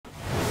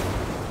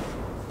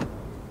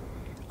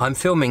I'm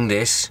filming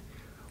this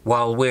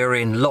while we're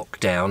in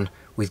lockdown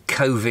with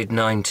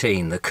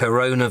COVID-19, the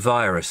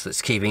coronavirus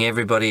that's keeping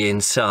everybody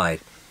inside.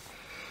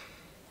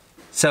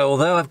 So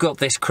although I've got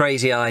this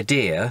crazy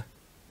idea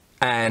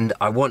and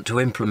I want to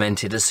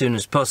implement it as soon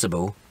as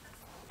possible,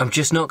 I'm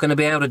just not going to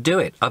be able to do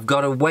it. I've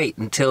got to wait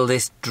until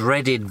this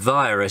dreaded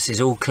virus is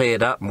all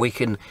cleared up and we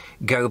can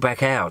go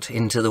back out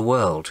into the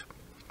world.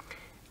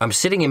 I'm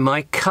sitting in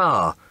my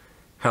car.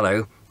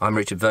 Hello, I'm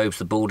Richard Vobes,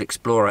 the Bald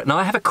Explorer. Now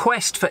I have a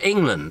quest for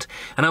England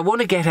and I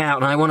want to get out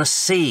and I want to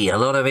see a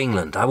lot of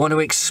England. I want to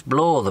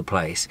explore the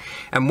place.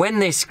 And when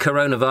this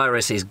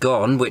coronavirus is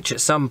gone, which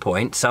at some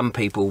point some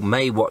people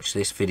may watch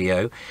this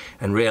video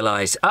and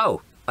realise,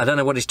 oh, I don't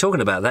know what he's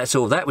talking about, that's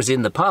all, that was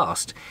in the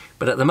past.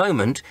 But at the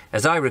moment,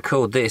 as I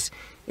record this,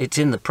 it's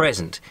in the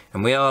present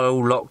and we are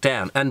all locked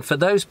down. And for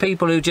those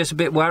people who are just a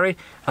bit worried,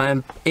 I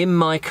am in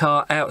my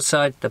car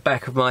outside the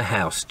back of my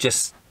house,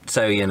 just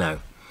so you know.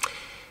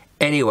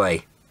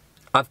 Anyway,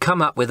 I've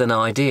come up with an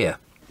idea.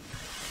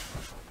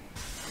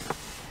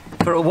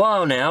 For a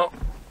while now,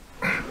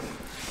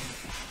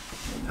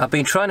 I've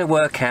been trying to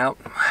work out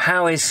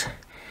how is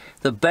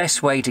the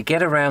best way to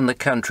get around the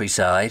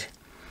countryside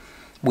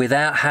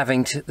without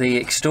having the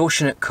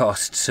extortionate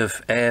costs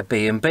of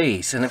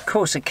Airbnbs. And of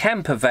course a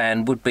camper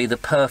van would be the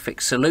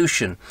perfect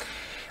solution,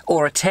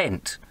 or a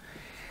tent.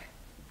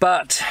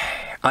 But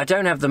I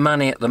don't have the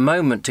money at the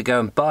moment to go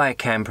and buy a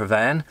camper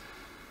van,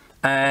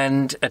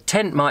 and a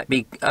tent might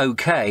be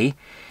okay.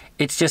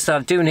 It's just I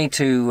do need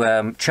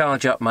to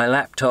charge up my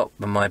laptop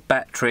and my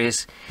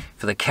batteries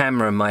for the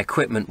camera and my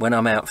equipment when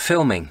I'm out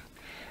filming.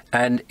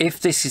 And if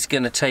this is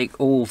going to take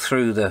all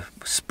through the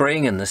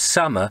spring and the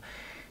summer,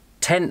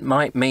 tent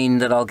might mean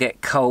that I'll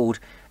get cold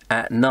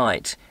at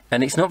night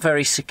and it's not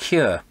very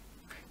secure.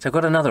 So I've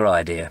got another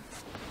idea.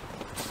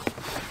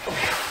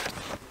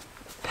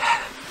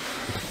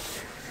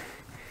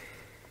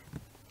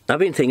 I've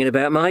been thinking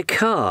about my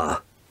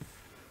car.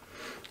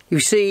 You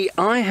see,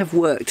 I have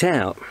worked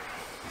out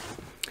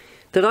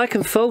that I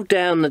can fold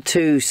down the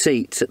 2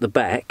 seats at the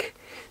back.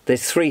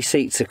 There's 3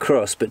 seats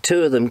across, but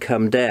 2 of them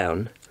come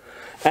down.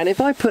 And if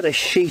I put a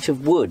sheet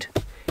of wood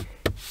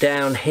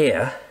down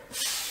here,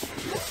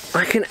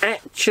 I can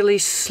actually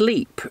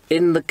sleep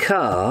in the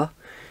car,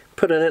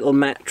 put a little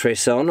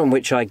mattress on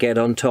which I get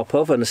on top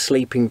of, and a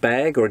sleeping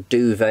bag or a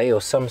duvet or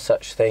some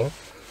such thing.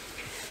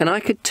 And I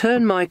could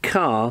turn my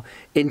car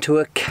into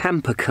a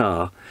camper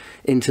car,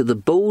 into the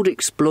Bald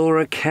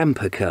Explorer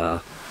camper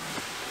car.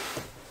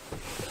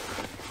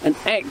 And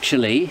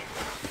actually,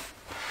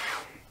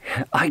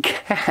 I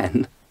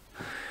can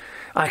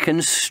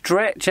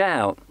stretch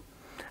out,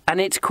 and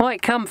it's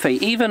quite comfy,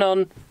 even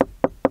on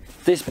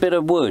this bit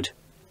of wood.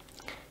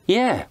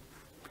 Yeah,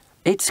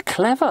 it's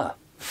clever.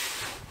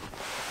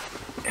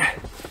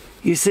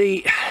 You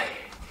see,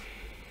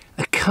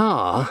 a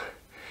car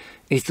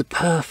is the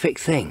perfect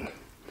thing.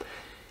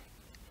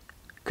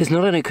 Because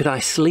not only could I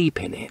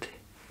sleep in it,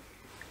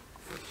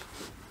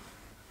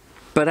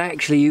 but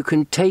actually you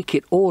can take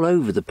it all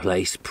over the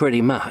place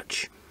pretty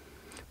much.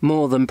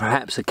 More than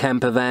perhaps a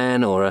camper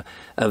van or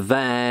a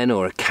van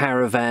or a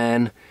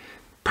caravan.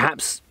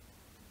 Perhaps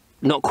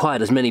not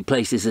quite as many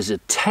places as a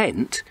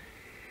tent,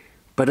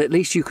 but at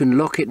least you can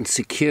lock it and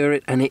secure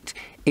it, and it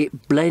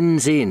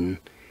blends in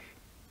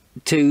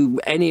to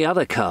any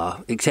other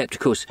car, except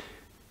of course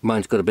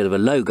mine's got a bit of a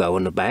logo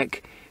on the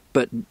back.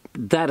 But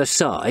that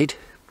aside,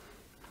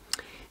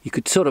 you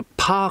could sort of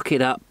park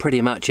it up pretty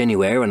much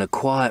anywhere on a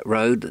quiet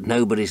road that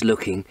nobody's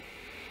looking,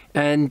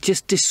 and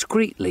just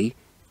discreetly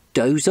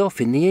doze off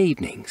in the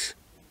evenings.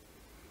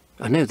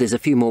 I know there's a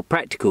few more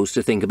practicals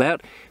to think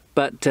about,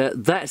 but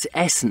that's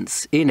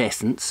in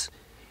essence,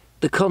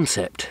 the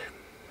concept.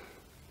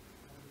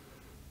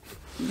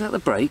 Is that the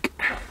brake?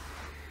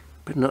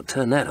 Better not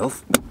turn that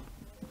off.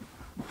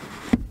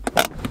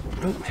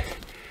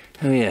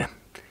 Oh yeah,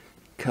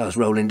 car's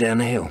rolling down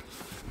the hill.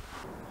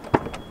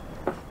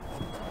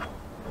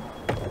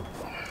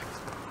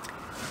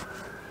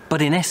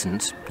 But in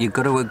essence, you've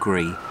got to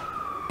agree,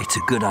 it's a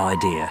good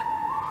idea.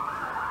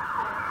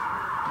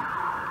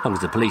 As long as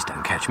the police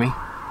don't catch me.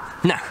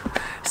 No,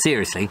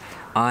 seriously,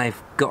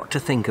 I've got to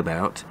think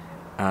about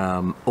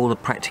all the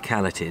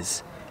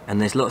practicalities,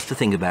 and there's lots to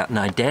think about, and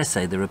I dare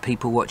say there are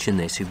people watching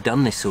this who've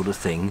done this sort of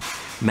thing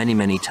many,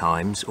 many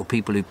times, or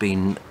people who've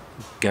been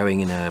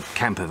going in a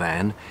camper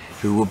van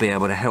who will be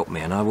able to help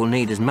me, and I will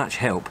need as much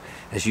help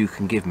as you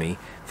can give me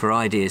for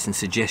ideas and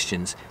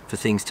suggestions for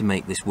things to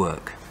make this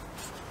work.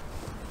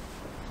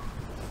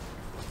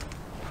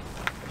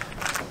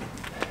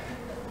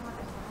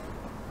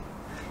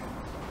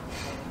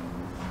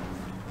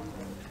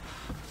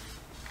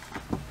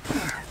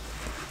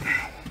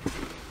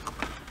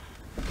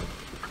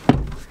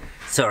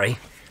 Sorry,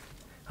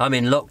 I'm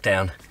in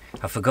lockdown.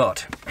 I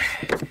forgot.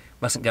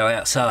 Mustn't go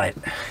outside.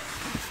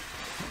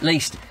 At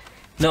least,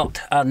 not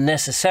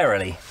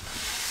unnecessarily.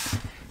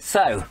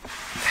 So,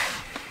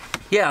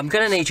 yeah, I'm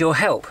going to need your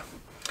help.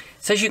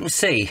 So as you can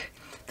see,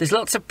 there's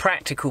lots of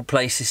practical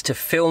places to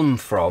film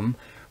from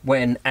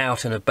when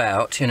out and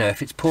about. You know,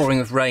 if it's pouring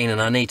with rain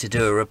and I need to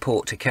do a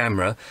report to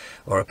camera,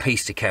 or a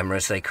piece to camera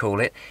as they call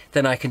it,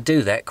 then I can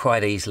do that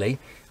quite easily.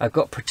 I've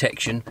got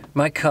protection.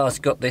 My car's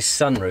got this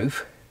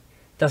sunroof.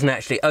 Doesn't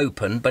actually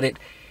open, but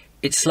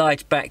it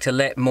slides back to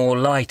let more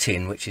light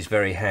in, which is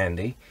very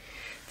handy.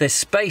 There's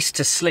space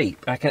to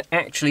sleep. I can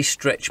actually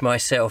stretch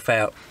myself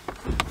out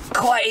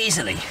quite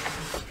easily.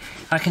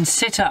 I can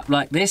sit up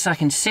like this. I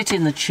can sit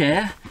in the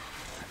chair.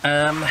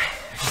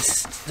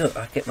 Look,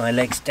 I get my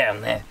legs down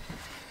there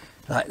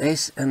like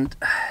this, and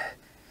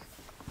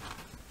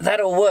that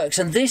all works.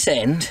 And this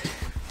end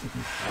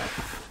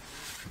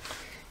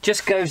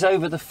just goes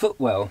over the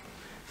footwell,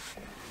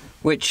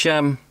 which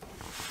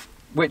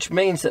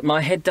means that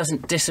my head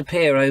doesn't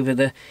disappear over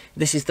the...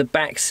 This is the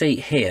back seat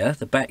here,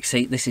 the back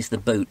seat, this is the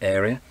boot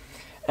area,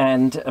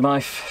 and my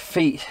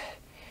feet,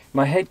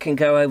 my head can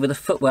go over the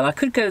footwell. I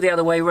could go the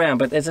other way round,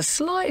 but there's a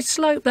slight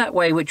slope that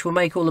way which will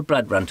make all the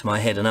blood run to my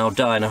head and I'll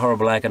die in a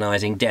horrible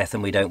agonising death,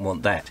 and we don't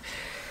want that.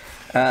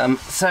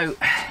 So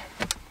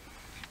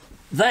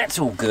that's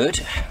all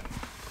good.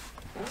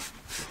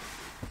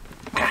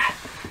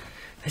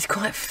 It's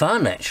quite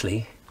fun,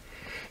 actually.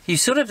 You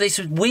sort of, this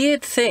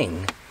weird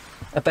thing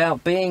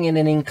about being in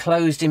an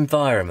enclosed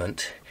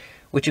environment,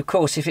 which of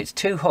course if it's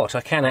too hot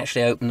I can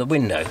actually open the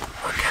window.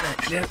 I can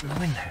actually open the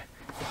window.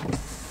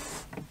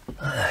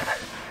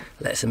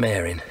 Let some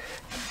air in.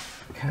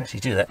 I can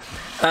actually do that.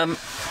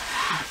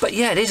 But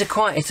yeah, it is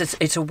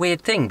it's a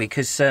weird thing,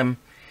 because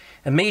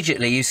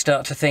immediately you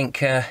start to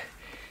think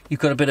you've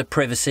got a bit of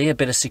privacy, a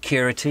bit of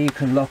security, you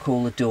can lock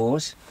all the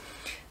doors.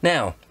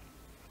 Now,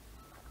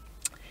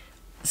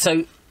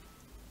 so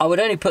I would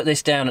only put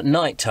this down at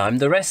night time.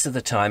 The rest of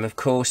the time, of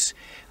course,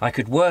 I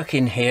could work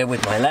in here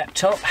with my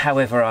laptop,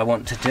 however I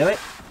want to do it.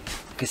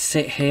 I could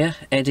sit here,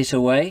 edit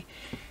away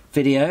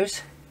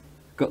videos,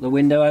 got the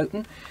window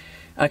open.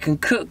 I can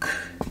cook,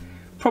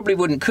 probably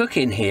wouldn't cook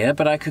in here,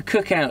 but I could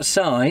cook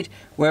outside,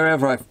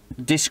 wherever I've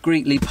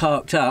discreetly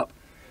parked up.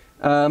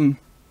 The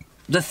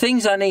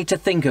things I need to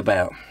think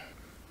about.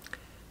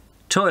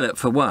 Toilet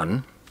for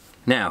one.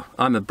 Now,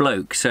 I'm a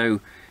bloke,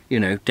 so, you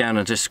know, down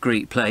a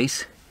discreet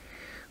place,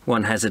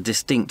 one has a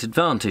distinct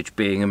advantage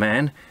being a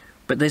man,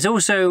 but there's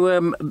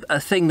also a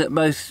thing that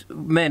both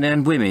men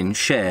and women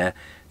share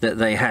that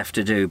they have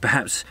to do,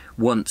 perhaps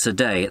once a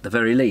day at the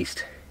very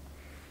least.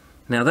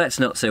 Now that's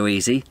not so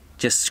easy,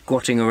 just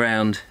squatting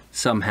around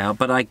somehow,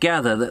 but I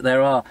gather that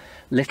there are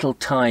little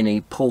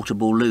tiny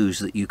portable loos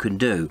that you can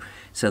do,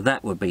 so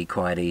that would be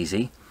quite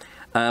easy.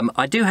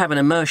 I do have an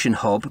immersion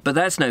hob, but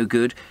that's no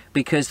good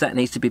because that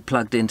needs to be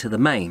plugged into the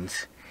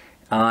mains.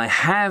 I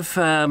have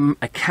a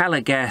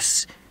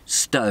Calagas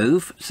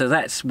stove, so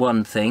that's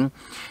one thing.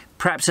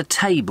 Perhaps a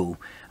table,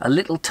 a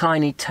little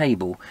tiny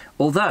table,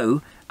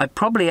 although I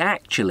probably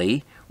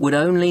actually would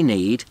only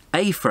need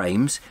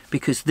A-frames,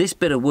 because this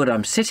bit of wood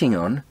I'm sitting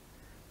on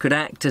could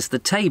act as the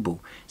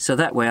table, so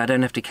that way I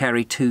don't have to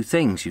carry two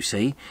things, you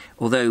see,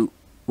 although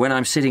when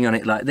I'm sitting on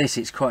it like this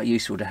it's quite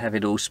useful to have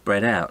it all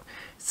spread out.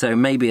 So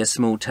maybe a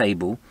small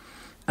table.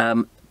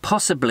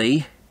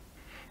 Possibly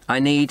I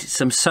need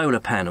some solar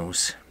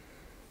panels.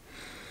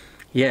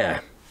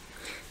 Yeah,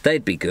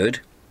 they'd be good.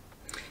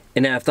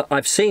 And now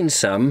I've seen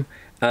some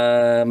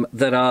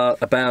that are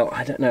about,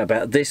 I don't know,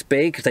 about this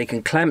big. They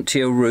can clamp to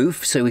your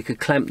roof, so we could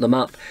clamp them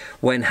up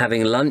when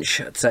having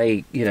lunch,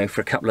 say, you know,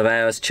 for a couple of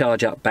hours,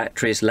 charge up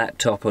batteries,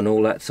 laptop and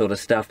all that sort of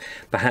stuff.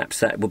 Perhaps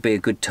that would be a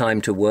good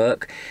time to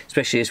work,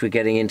 especially as we're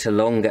getting into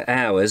longer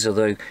hours,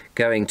 although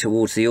going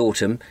towards the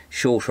autumn,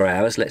 shorter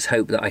hours. Let's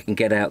hope that I can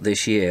get out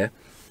this year.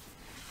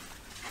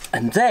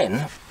 And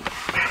then,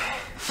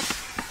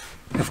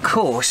 of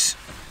course,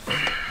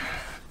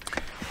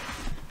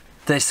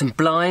 there's some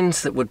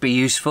blinds that would be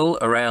useful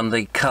around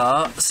the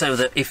car, so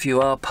that if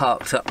you are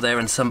parked up there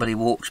and somebody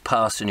walks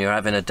past and you're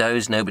having a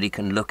doze, nobody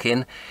can look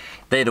in.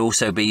 They'd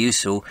also be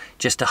useful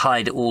just to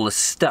hide all the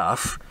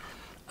stuff,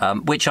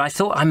 which I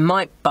thought I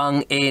might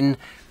bung in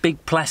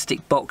big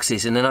plastic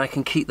boxes, and then I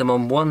can keep them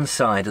on one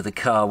side of the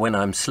car when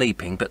I'm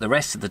sleeping, but the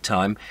rest of the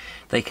time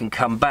they can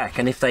come back.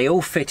 And if they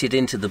all fitted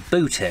into the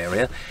boot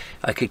area,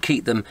 I could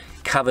keep them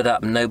covered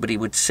up and nobody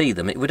would see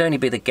them. It would only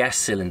be the gas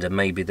cylinder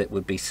maybe that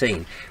would be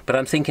seen, but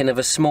I'm thinking of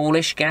a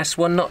smallish gas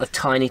one, not a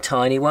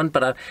tiny one,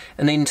 but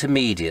an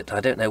intermediate. I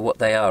don't know what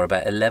they are,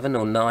 about 11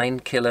 or 9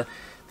 kilo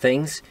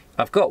things.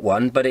 I've got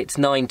one, but it's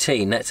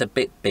 19. That's a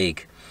bit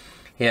big.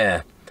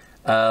 Yeah.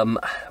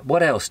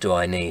 What else do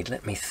I need?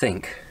 Let me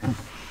think.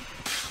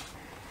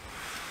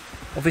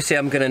 Obviously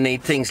I'm going to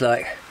need things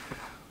like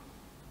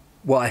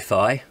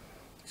Wi-Fi.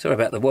 Sorry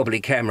about the wobbly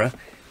camera.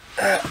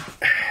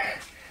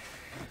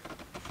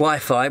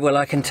 Wi-Fi, well,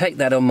 I can take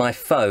that on my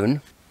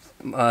phone.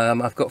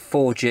 I've got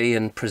 4G,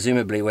 and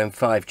presumably when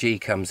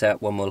 5G comes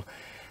out one will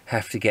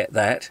have to get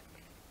that.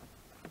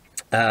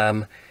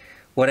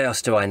 What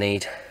else do I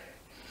need?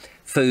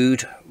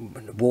 Food,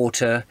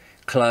 water,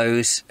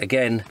 clothes.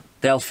 Again,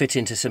 they'll fit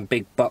into some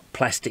big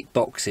plastic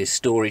boxes,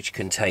 storage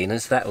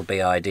containers. That would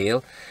be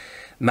ideal.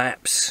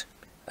 Maps.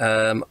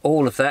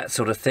 All of that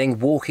sort of thing.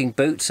 Walking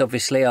boots,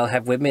 obviously, I'll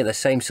have with me, the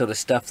same sort of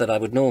stuff that I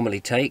would normally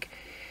take.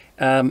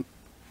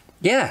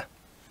 Yeah,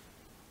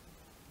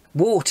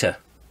 water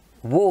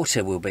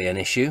will be an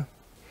issue,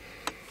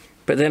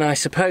 but then I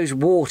suppose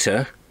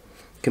water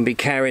can be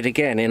carried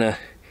again in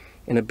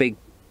a big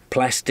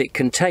plastic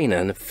container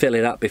and fill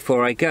it up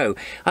before I go.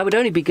 I would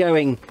only be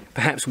going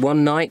perhaps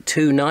 1 night,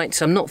 2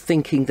 nights. I'm not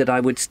thinking that I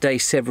would stay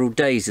several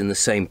days in the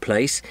same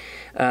place.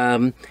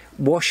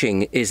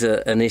 Washing is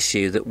an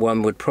issue that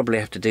one would probably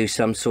have to do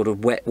some sort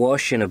of wet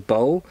wash in a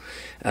bowl.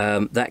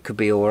 That could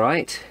be all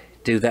right.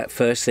 Do that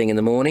first thing in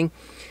the morning.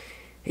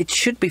 It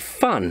should be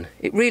fun.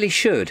 It really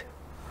should.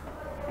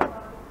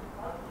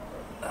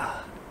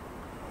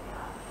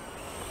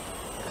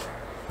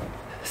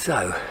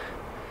 So,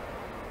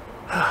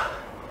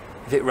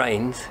 if it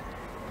rains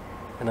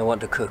and I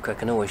want to cook, I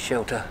can always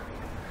shelter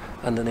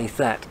underneath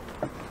that.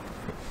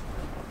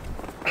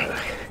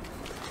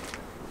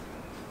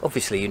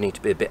 Obviously you need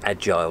to be a bit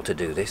agile to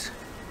do this,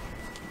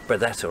 but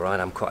that's alright,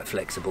 I'm quite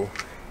flexible.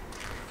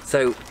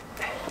 So,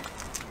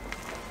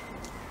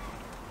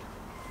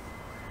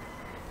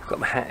 I've got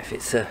my hat if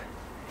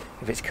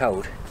it's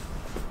cold.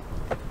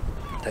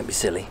 Don't be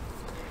silly.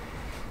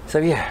 So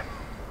yeah,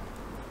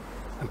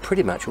 I'm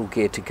pretty much all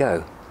geared to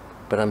go.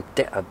 But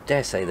I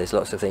dare say there's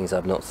lots of things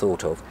I've not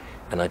thought of,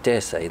 and I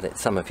dare say that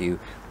some of you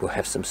will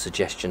have some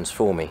suggestions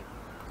for me.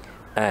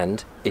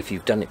 And if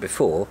you've done it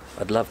before,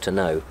 I'd love to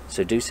know,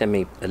 so do send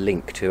me a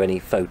link to any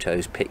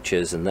photos,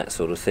 pictures and that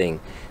sort of thing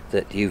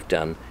that you've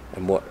done,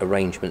 and what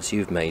arrangements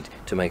you've made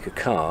to make a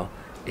car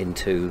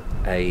into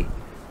a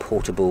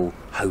portable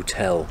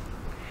hotel.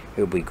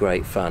 It'll be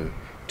great fun.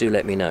 Do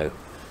let me know.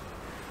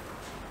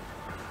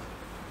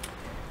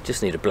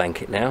 Just need a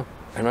blanket now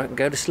and I can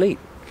go to sleep.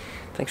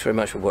 Thanks very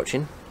much for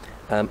watching.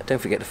 Don't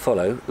forget to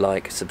follow,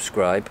 like,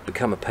 subscribe,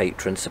 become a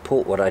patron,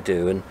 support what I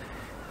do,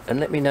 and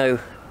let me know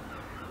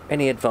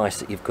any advice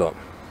that you've got.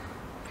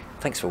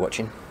 Thanks for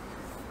watching.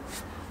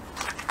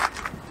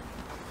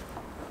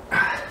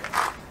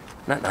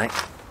 Night night.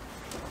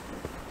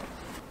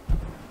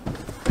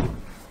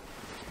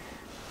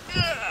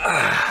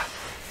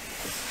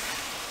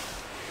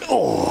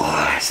 Oh,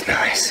 that's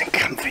nice and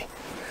comfy.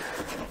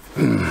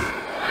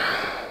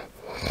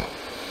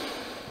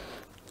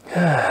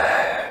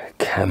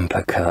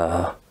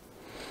 CamperCar.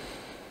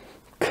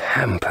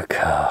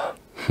 CamperCar.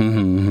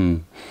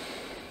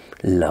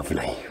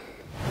 Lovely.